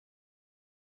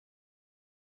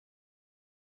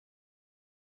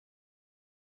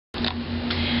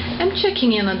I'm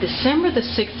checking in on December the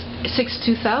 6th,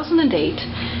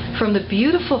 2008 from the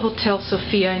beautiful Hotel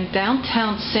Sofia in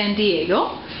downtown San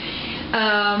Diego.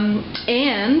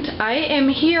 And I am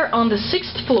here on the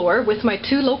 6th floor with my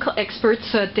two local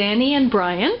experts, Danny and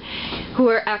Brian, who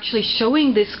are actually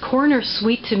showing this corner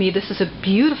suite to me. This is a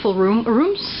beautiful room,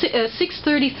 room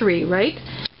 633, right?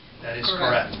 That is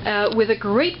correct. With a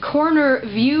great corner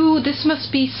view. This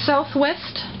must be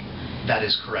southwest? That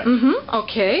is correct.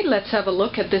 Okay, let's have a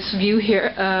look at this view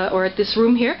here, or at this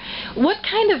room here. What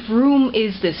kind of room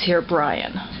is this here,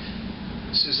 Brian?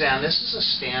 Suzanne, this is a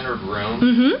standard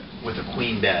room with a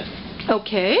queen bed.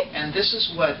 Okay. And this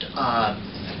is what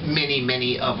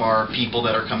many of our people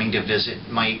that are coming to visit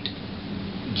might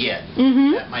get.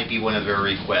 That might be one of their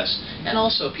requests. And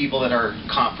also people that are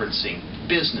conferencing,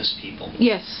 business people.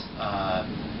 Yes.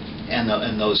 And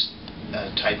those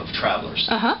type of travelers.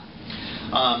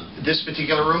 This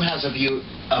particular room has a view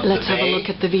of Let's the bay. have a look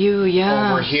at the view,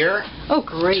 yeah. Over here. Oh,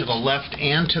 great. To the left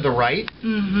and to the right.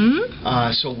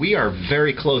 So we are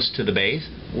very close to the bay.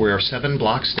 We're 7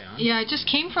 blocks down. Yeah, I just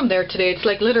came from there today. It's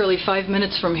like literally 5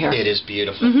 minutes from here. It is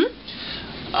beautiful.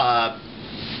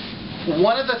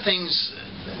 One of the things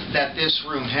that this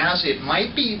room has, it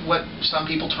might be what some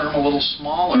people term a little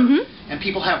smaller, and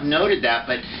people have noted that,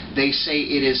 but they say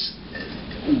it is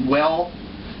well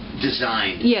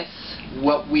designed. Yes.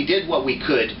 We did what we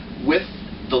could with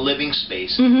the living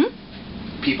space.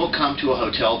 People come to a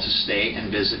hotel to stay and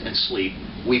visit and sleep.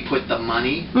 We put the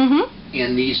money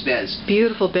in these beds.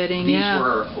 Beautiful bedding, These yeah.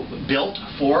 were built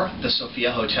for the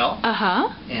Sofia Hotel.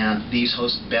 And these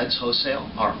beds wholesale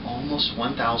are almost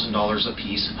 $1,000 a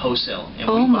piece wholesale.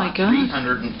 And we bought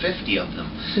 350 of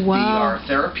them. Wow. They are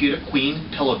therapeutic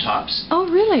queen pillow tops. Oh,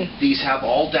 really? These have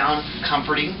all down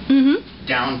comforting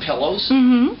down pillows.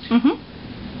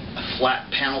 A flat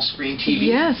panel screen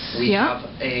TV. Yes. We have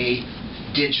a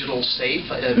digital safe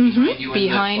behind you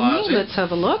in the closet. Me. Let's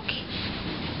have a look.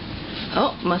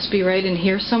 Oh, must be right in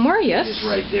here somewhere. Yes. It is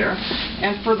right there.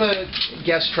 And for the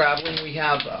guests traveling, we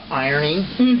have ironing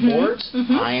boards,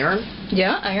 ironing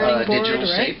board, digital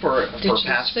safe for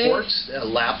passports,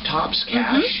 laptops,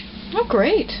 cash. Oh,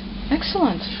 great.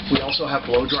 Excellent. We also have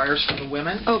blow dryers for the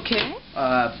women. Okay.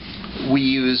 We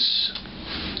use.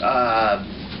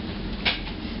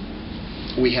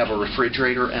 We have a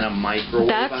refrigerator and a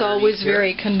microwave. That's always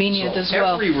very convenient as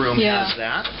well. Every room has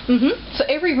that. So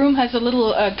every room has a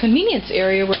little convenience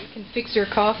area where you can fix your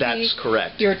coffee. That's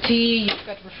correct. Your tea. You've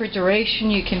got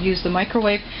refrigeration. You can use the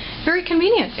microwave. Very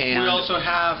convenient. And we also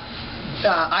have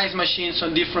ice machines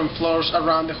on different floors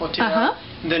around the hotel.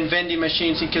 Then vending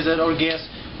machines in case that our guests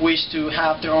wish to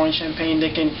have their own champagne.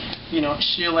 They can,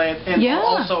 chill it and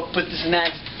also put the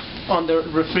snacks on the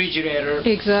refrigerator.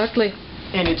 Exactly.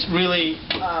 And it's really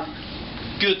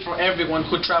good for everyone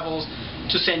who travels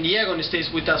to San Diego and stays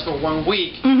with us for 1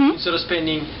 week instead of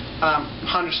spending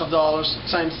hundreds of dollars.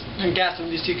 And gas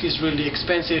in this city is really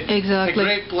expensive. Exactly. A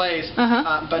great place,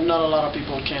 but not a lot of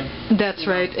people can. That's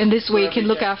right. And this way you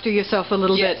can look after yourself a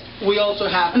little bit. We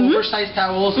also have oversized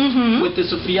towels with the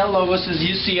Sofia logos as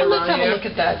you see around here. Let's have a look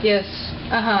at that. Yes.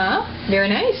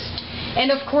 Very nice. And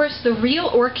of course the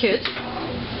real orchid,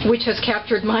 which has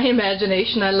captured my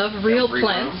imagination. I love real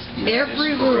plants.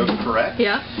 Every room. Correct.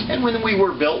 Yeah. And when we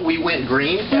were built, we went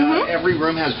green. Every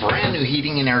room has brand new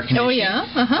heating and air conditioning. Oh,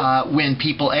 yeah? When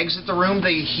people exit the room,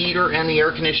 the heater and the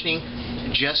air conditioning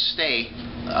just stay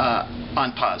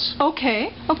on pause.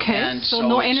 Okay. And so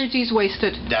no energy is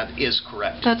wasted. That is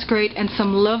correct. That's great. And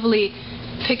some lovely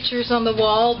pictures on the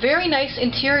wall. Very nice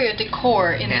interior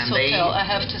decor in this hotel, I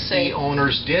have to say. The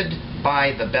owners did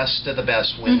buy the best of the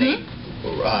best when they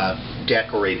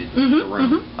decorated the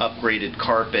room, upgraded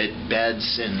carpet,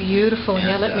 beds, and beautiful.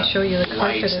 Yeah, let me show you the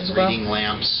carpet lights, as well. reading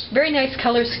lamps. Very nice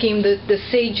color scheme. The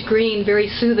sage green, very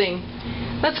soothing.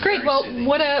 That's great. Well,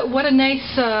 what a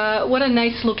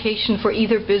nice location for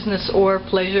either business or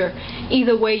pleasure.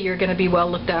 Either way, you're going to be well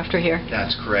looked after here.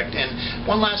 That's correct. And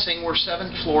one last thing, we're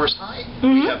 7 floors high.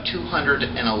 We have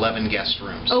 211 guest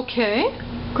rooms. Okay.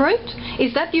 Great.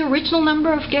 Is that the original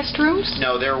number of guest rooms?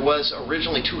 No, there was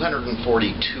originally 242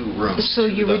 rooms. So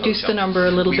you reduced the number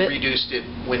a little bit? We reduced it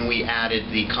when we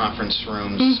added the conference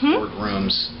rooms,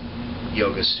 boardrooms,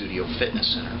 yoga studio,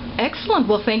 fitness center. Excellent.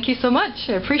 Well, thank you so much.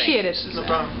 I appreciate it. No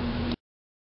problem.